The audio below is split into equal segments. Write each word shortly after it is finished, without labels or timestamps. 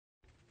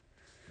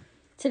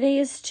Today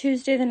is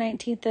Tuesday the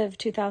 19th of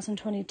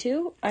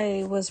 2022.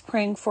 I was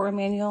praying for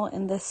Emmanuel,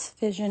 and this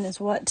vision is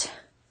what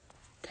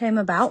came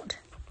about.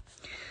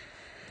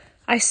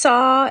 I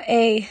saw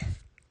a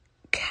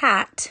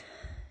cat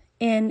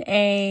in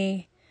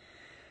a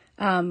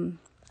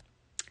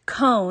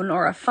cone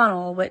or a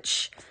funnel,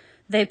 which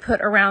they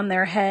put around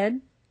their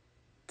head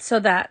so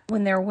that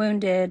when they're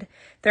wounded,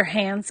 their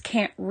hands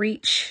can't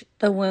reach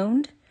the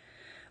wound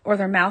or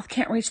their mouth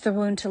can't reach the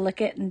wound to lick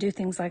it and do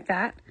things like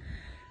that.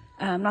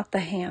 Not the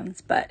hands,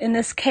 but in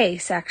this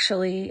case,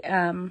 actually,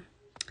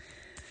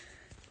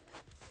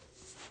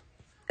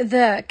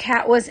 the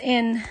cat was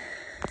in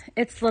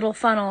its little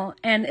funnel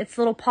and its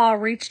little paw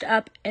reached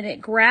up and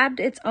it grabbed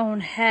its own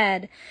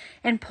head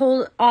and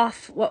pulled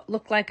off what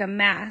looked like a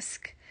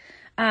mask.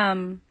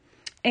 And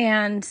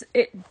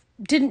it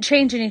didn't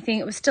change anything.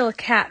 It was still a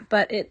cat,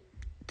 but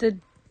the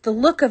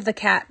look of the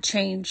cat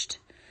changed.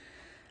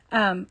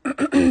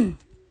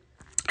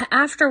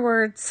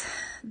 Afterwards,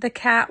 the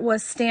cat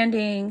was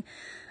standing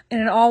in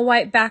an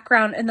all-white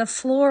background, and the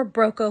floor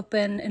broke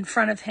open in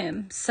front of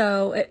him.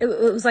 So it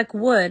was like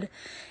wood,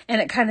 and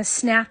it kind of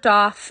snapped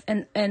off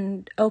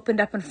and opened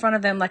up in front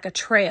of him like a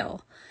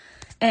trail.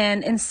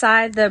 And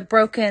inside the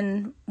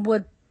broken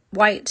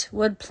white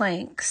wood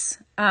planks,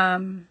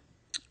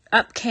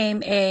 up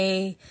came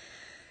a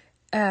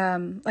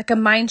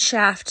mine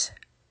shaft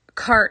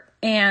cart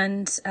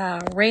and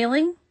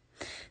railing.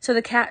 So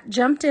the cat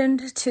jumped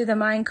into the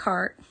mine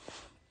cart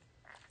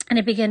and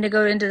it began to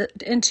go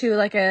into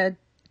like a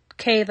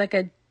cave, like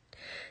a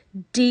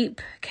deep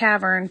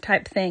cavern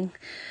type thing.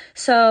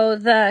 So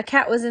the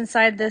cat was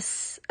inside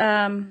this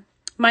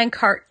mine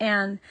cart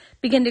and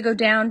began to go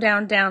down,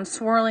 down, down,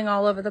 swirling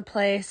all over the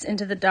place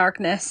into the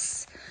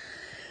darkness.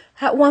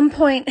 At one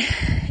point,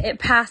 it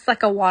passed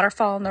like a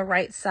waterfall on the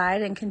right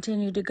side and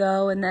continued to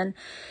go. And then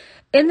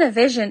in the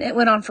vision, it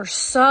went on for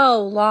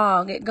so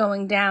long, it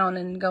going down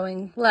and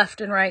going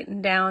left and right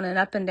and down and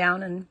up and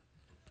down. And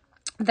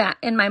that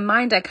in my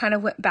mind, I kind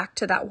of went back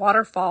to that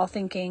waterfall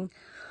thinking,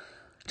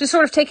 just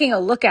sort of taking a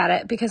look at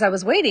it because I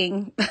was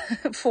waiting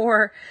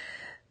for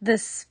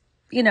this,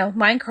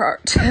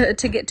 minecart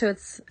to get to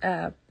its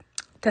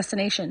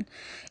destination.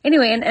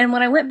 Anyway, and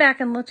when I went back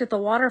and looked at the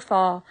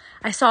waterfall,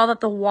 I saw that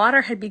the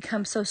water had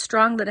become so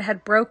strong that it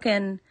had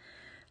broken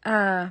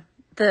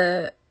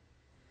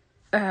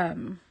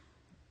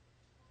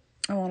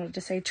I wanted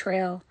to say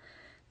trail,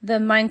 the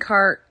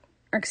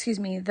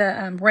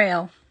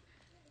rail,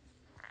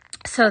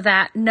 so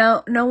that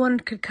no one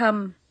could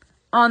come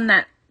on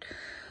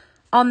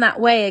that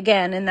way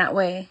again. In that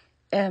way,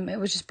 it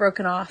was just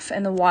broken off,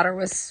 and the water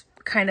was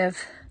kind of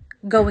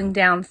going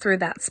down through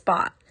that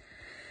spot.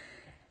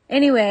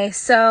 Anyway,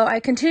 so I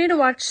continued to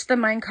watch the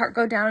minecart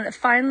go down,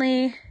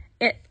 and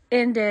it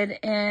ended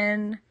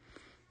in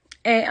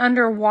a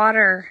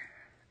underwater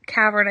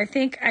cavern. I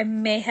think I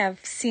may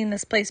have seen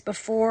this place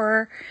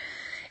before.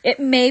 It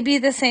may be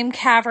the same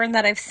cavern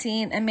that I've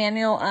seen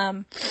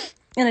Emmanuel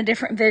in a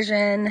different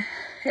vision.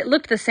 It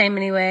looked the same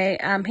anyway.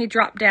 He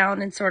dropped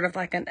down in sort of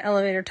like an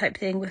elevator type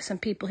thing with some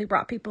people. He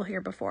brought people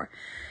here before.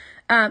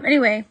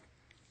 Anyway,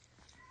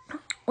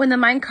 when the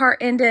minecart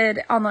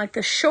ended on like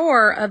the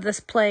shore of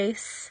this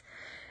place,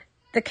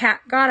 the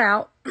cat got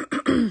out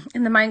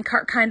and the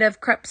minecart kind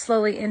of crept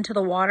slowly into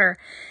the water.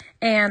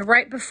 And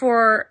right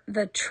before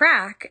the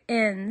track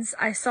ends,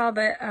 I saw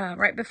that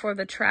right before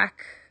the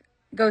track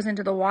goes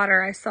into the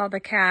water, I saw the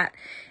cat,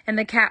 and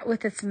the cat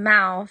with its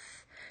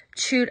mouth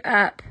chewed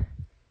up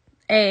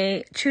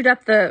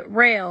the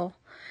rail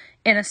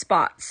in a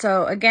spot.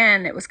 So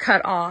again, it was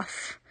cut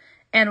off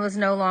and was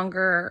no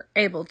longer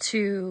able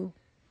to,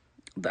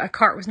 a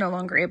cart was no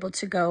longer able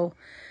to go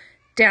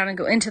down and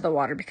go into the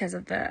water because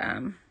of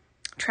the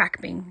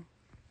track being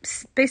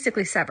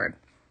basically severed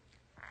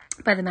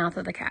by the mouth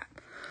of the cat.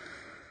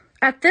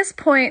 At this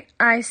point,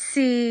 I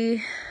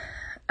see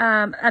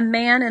a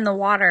man in the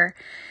water,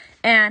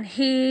 and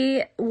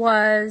he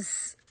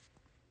was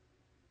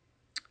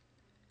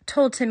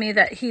told to me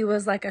that he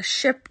was like a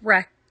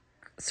shipwreck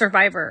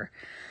survivor.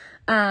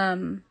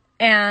 And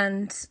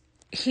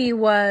he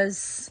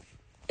was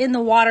in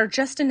the water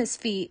just in his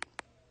feet.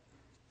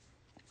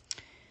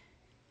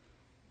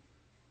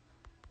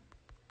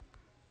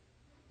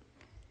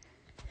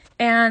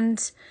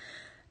 And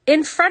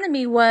in front of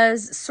me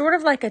was sort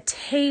of like a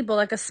table,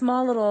 like a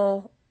small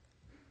little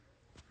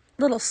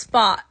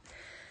spot.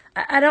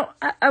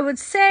 I would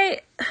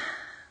say,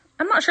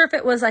 I'm not sure if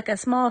it was like a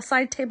small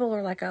side table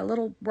or like a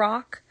little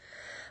rock,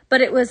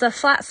 but it was a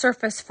flat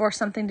surface for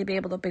something to be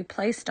able to be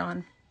placed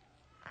on.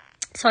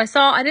 So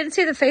I didn't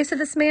see the face of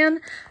this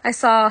man. I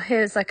saw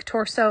his like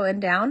torso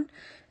and down,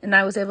 and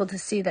I was able to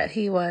see that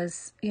he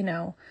was,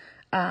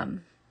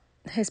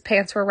 his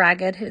pants were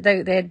ragged. They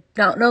had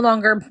no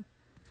longer,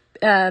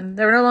 they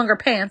were no longer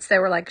pants. They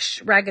were like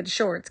ragged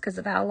shorts because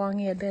of how long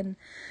he had been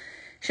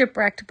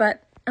shipwrecked.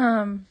 But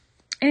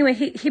anyway,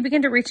 he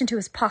began to reach into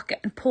his pocket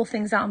and pull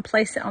things out and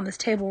place it on this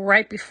table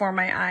right before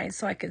my eyes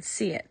so I could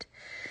see it.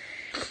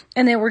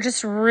 And they were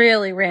just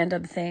really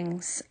random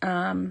things.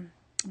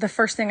 The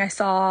first thing I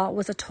saw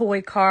was a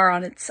toy car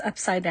on its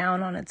upside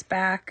down on its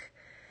back.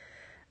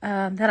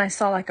 Then I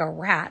saw like a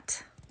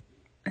rat.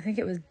 I think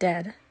it was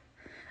dead.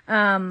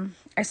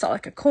 I saw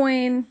like a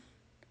coin,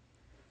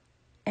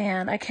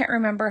 and I can't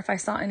remember if I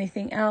saw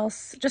anything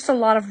else. Just a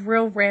lot of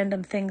real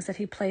random things that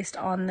he placed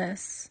on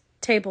this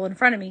table in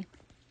front of me.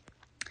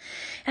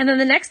 And then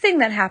the next thing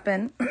that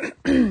happened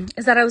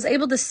is that I was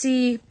able to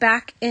see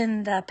back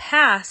in the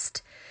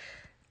past,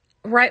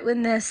 right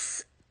when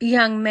this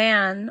young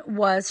man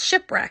was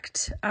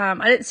shipwrecked.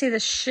 I didn't see the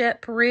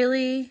ship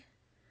really.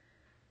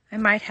 I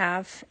might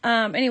have.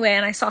 Anyway,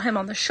 and I saw him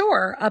on the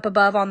shore up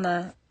above on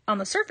the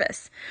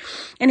surface.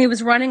 And he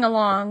was running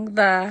along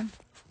the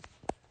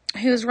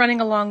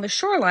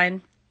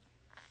shoreline,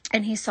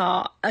 and he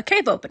saw a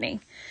cave opening.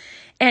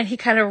 And he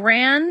kind of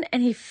ran,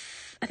 and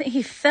I think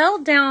he fell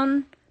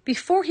down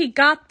before he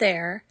got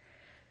there.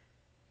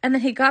 And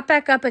then he got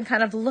back up and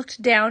kind of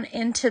looked down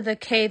into the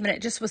cave, and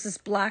it just was this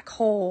black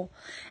hole.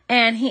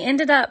 And he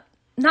ended up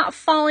not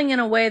falling in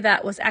a way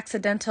that was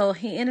accidental.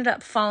 He ended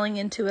up falling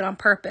into it on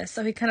purpose.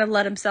 So he kind of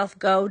let himself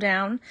go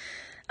down,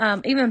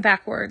 even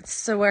backwards.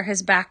 So where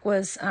his back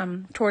was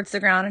towards the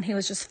ground, and he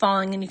was just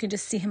falling, and you could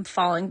just see him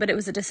falling. But it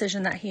was a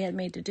decision that he had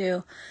made to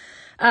do.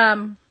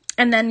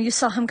 And then you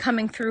saw him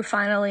coming through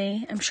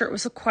finally. I'm sure it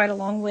was quite a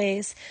long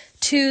ways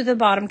to the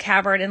bottom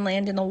cavern and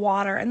land in the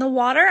water. And the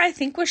water, I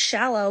think, was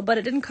shallow, but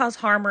it didn't cause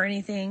harm or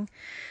anything.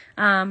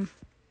 I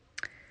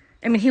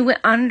mean, he went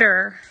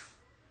under,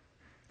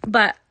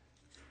 but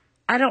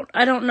I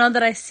don't know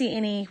that I see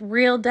any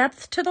real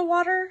depth to the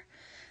water.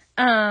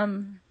 I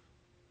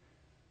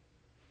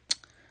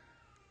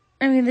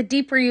mean, the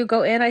deeper you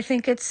go in, I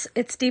think it's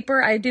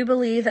deeper. I do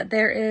believe that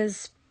there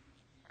is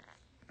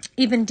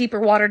even deeper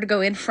water to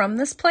go in from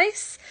this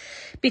place,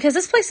 because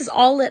this place is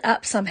all lit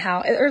up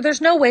somehow, or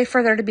there's no way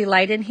for there to be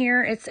light in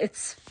here.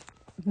 It's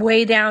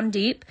way down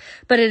deep,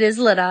 but it is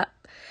lit up.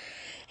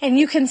 And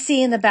you can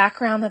see in the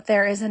background that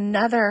there is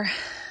another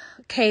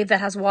cave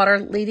that has water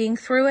leading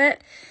through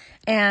it.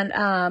 And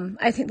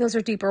I think those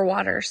are deeper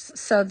waters.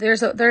 So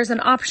there's an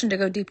option to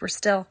go deeper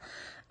still.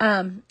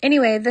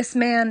 Anyway, this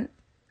man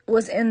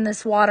was in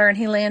this water, and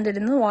he landed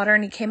in the water,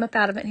 and he came up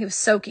out of it, and he was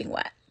soaking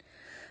wet.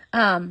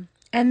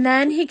 And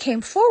then he came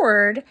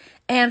forward,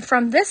 and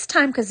from this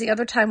time, because the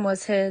other time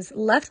was his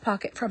left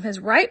pocket, from his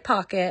right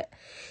pocket,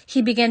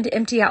 he began to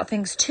empty out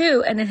things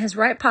too. And in his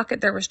right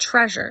pocket, there was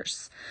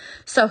treasures.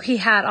 So he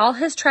had all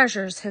his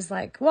treasures, his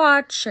like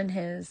watch and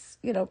his,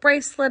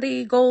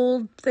 bracelety,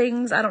 gold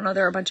things. I don't know.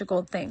 There were a bunch of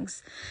gold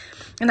things.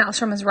 And that was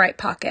from his right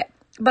pocket.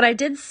 But I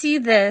did see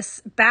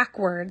this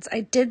backwards. I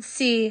did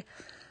see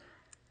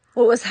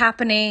what was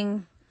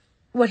happening,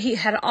 what he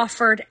had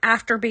offered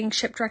after being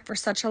shipwrecked for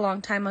such a long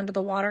time under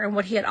the water, and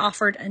what he had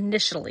offered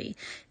initially.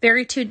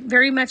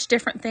 Very much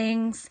different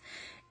things,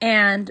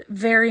 and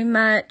very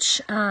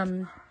much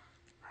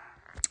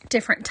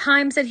different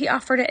times that he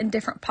offered it, and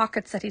different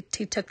pockets that he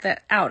took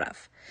that out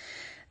of.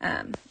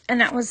 And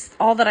that was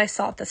all that I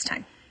saw at this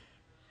time.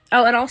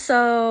 Oh, and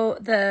also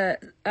the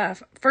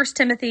 1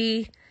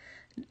 Timothy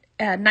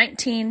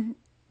 18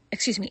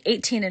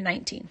 and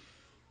 19.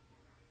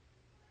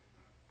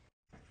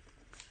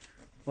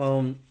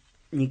 Well,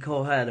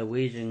 Nicole had a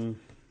vision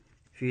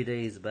a few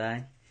days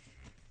back,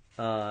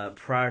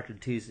 prior to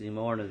Tuesday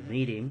morning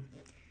meeting,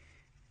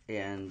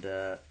 and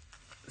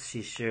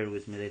she shared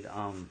with me later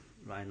on.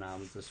 Right now, I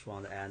just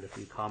want to add a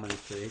few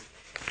comments to it,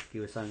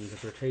 give it some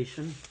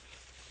interpretation.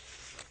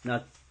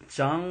 Now,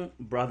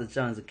 Brother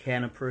John is a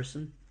canon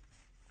person,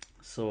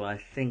 so I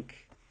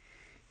think,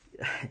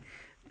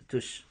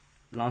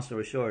 long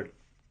story short,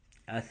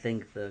 I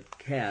think the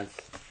cat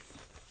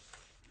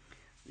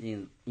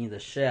in the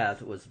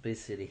shed was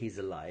basically his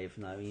life.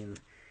 Now, in the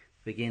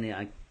beginning,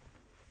 I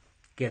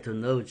get to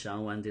know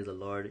John. One day the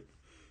Lord,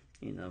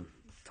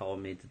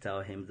 told me to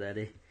tell him that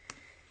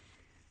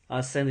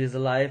I sent his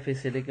life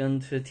basically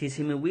going to teach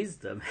him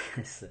wisdom.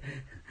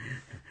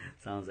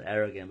 Sounds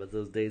arrogant, but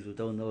those days we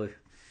don't know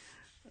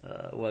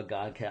what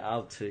God can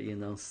up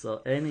to,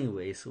 So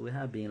anyway, so we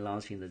have been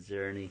launching the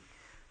journey,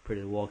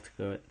 pretty walked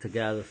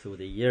together through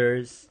the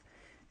years,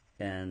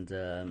 and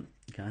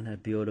God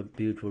had built a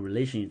beautiful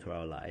relationship to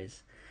our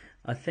lives.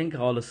 I think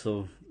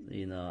also,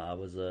 I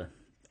was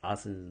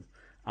asking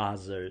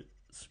others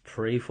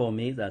pray for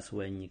me. That's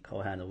when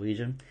Nicole had a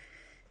vision.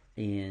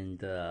 And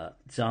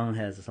John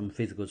has some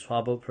physical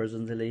trouble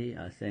presently.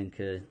 I think,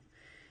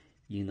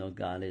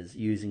 God is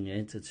using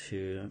it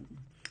to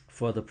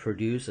further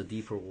produce a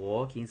deeper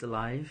walk in his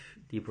life,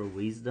 deeper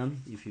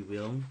wisdom, if you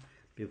will,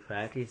 be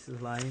practice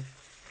his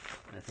life.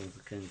 I think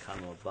it can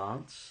come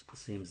about,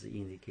 seems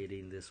indicated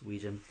in this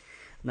vision.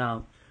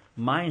 Now,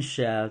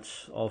 mindset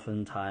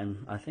oftentimes,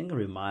 I think,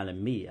 reminded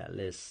me at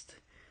least,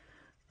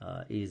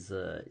 is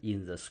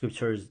in the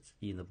scriptures,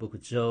 in the book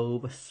of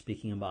Job,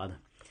 speaking about,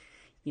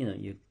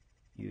 you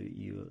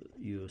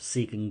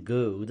seeking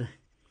gold,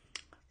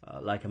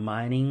 like a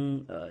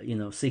mining,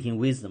 seeking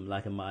wisdom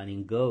like a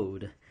mining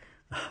gold,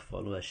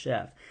 follow a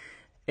shaft.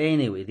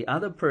 Anyway, the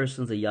other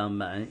person, the young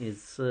man,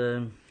 is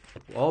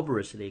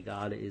obviously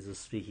God is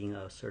speaking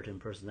of a certain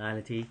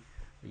personality,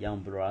 a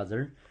young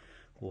brother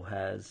who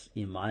has,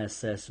 in my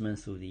assessment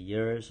through the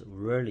years,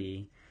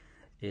 really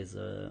is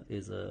a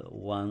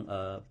one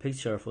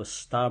picture of a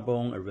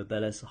stubborn, a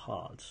rebellious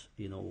heart.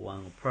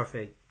 One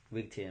perfect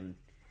victim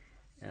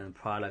and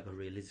product of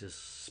religious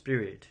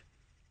spirit.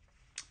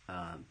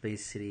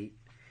 Basically,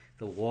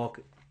 the walk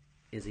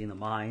is in the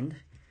mind,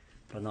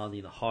 but not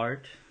in the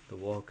heart. The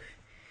walk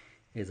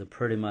is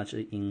pretty much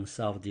in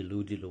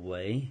self-deluded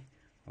way,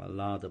 a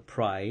lot of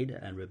pride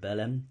and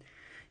rebellion.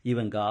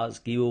 Even God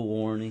give a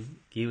warning,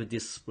 give a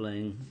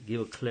discipline,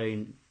 give a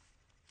clear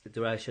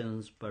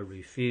directions, but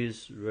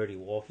refuse really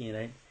walking in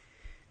it,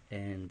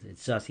 and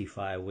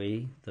justify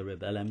away the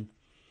rebellion,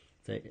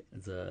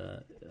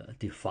 the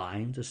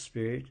define the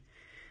spirit.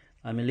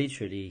 I mean,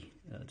 literally,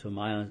 to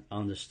my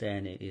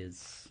understanding,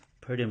 is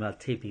pretty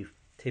much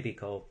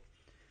typical,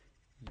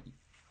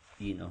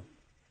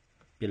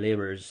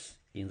 believers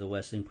in the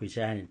Western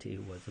Christianity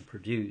was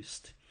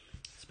produced,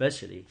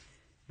 especially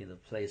in the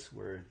place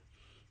where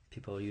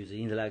people use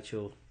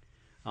intellectual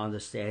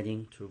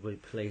understanding to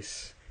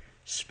replace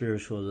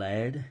spiritual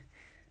led,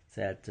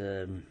 that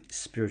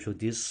spiritual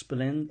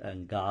discipline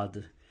and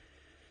God,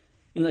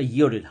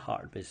 yielded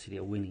heart, basically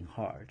a willing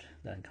heart,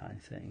 that kind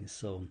of thing.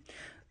 So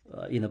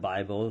in the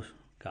Bible,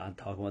 God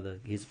talks about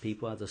his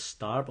people as a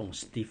stubborn,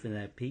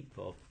 stiff-necked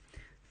people.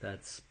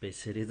 That's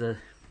basically the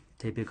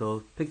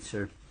typical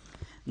picture.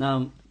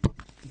 Now,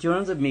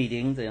 during the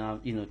meeting,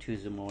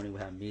 Tuesday morning we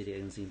have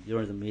meetings.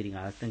 During the meeting,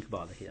 I think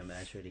about him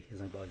actually.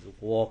 He's about his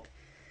walk.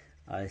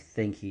 I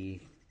think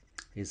he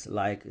is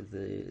like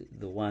the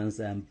ones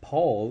that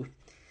Paul,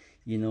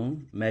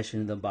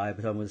 mentioned in the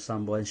Bible, talking with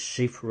someone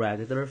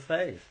shipwrecked their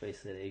faith,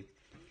 basically.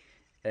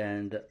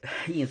 And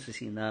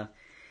interesting enough,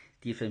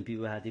 different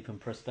people have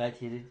different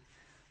perspective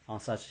on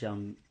such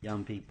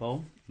young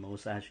people.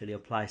 Most actually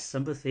apply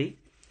sympathy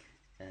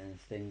and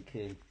think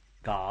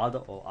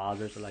God or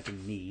others like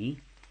me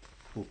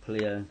who play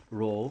a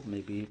role,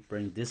 maybe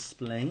bring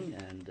discipline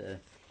and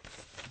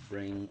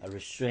bring a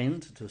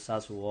restraint to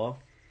such walk,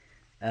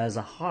 as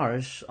a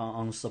harsh or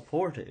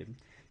unsupportive.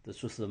 The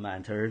truth of the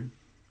matter,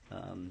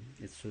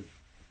 it's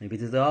maybe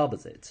the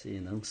opposite,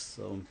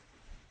 So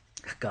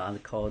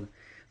God called,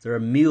 there are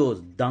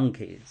mules,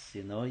 donkeys,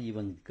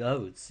 even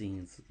goats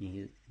in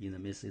the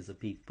midst of the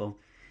people.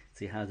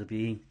 They have to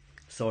be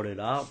sorted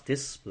out,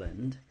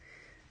 disciplined.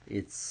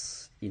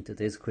 It's in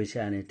today's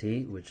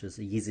Christianity, which is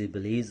easy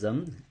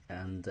believism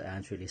and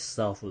actually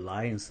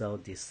self-lying,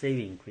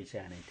 self-deceiving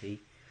Christianity,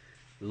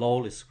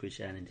 lawless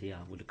Christianity, I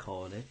would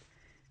call it.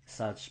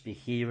 Such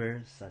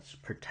behavior,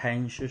 such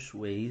pretentious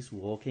ways,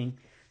 walking,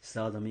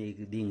 seldom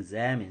be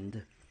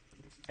examined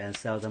and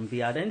seldom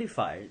be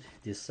identified,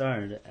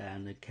 discerned,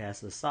 and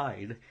cast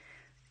aside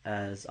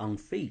as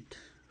unfit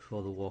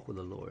for the walk with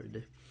the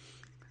Lord,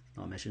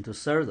 not mentioned to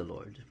serve the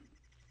Lord.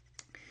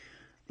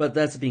 But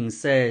that's being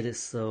said,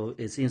 so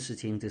it's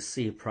interesting to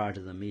see prior to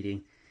the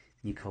meeting,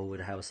 Nicole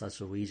would have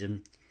such a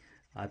vision.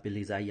 I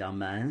believe that young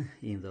man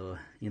in the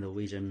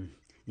vision,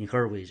 in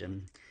her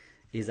vision,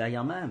 is a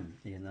young man,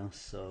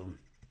 So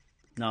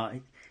now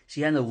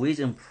she had a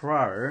vision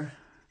prior.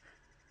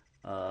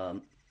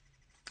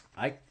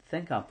 I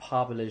think I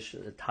published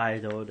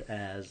titled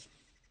as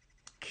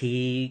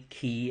Key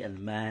and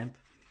Map.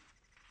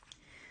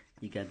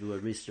 You can do a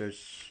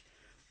research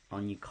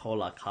on Nicole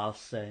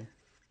LaCasse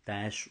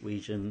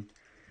vision,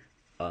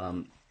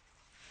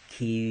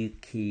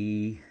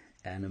 key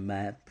and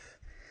map.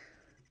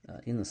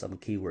 Some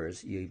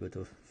keywords you're able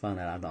to find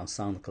that out on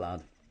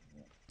SoundCloud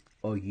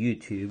or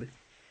YouTube,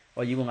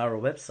 or even our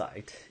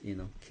website,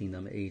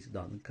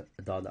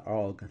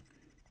 kingdom8.org,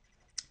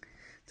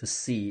 to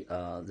see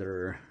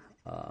there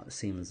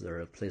seems there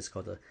a place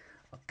called a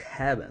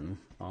cabin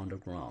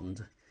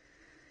underground,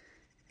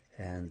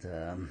 and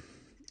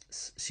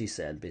she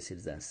said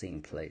basically that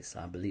same place.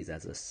 I believe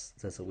that's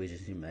a vision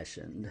she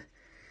mentioned.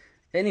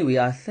 Anyway,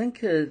 I think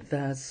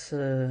that's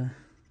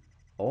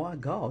all I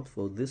got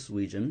for this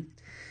vision.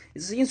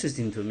 It's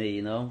interesting to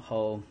me,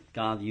 how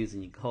God used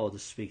Nicole to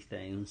speak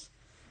things.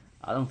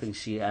 I don't think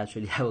she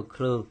actually have a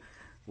clue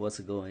what's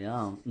going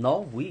on.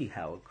 Nor we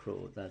have a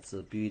clue. That's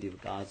the beauty of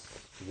God's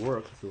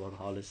work through the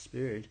Holy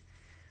Spirit.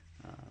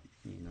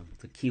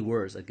 The key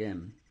words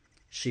again: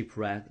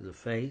 shipwreck the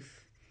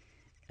faith,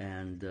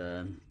 and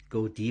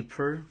go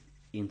deeper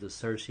into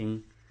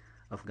searching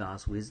of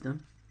God's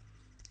wisdom.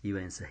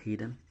 Even it's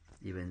hidden,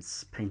 even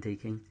it's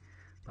painstaking,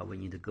 but we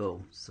need to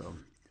go. So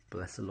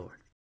bless the Lord.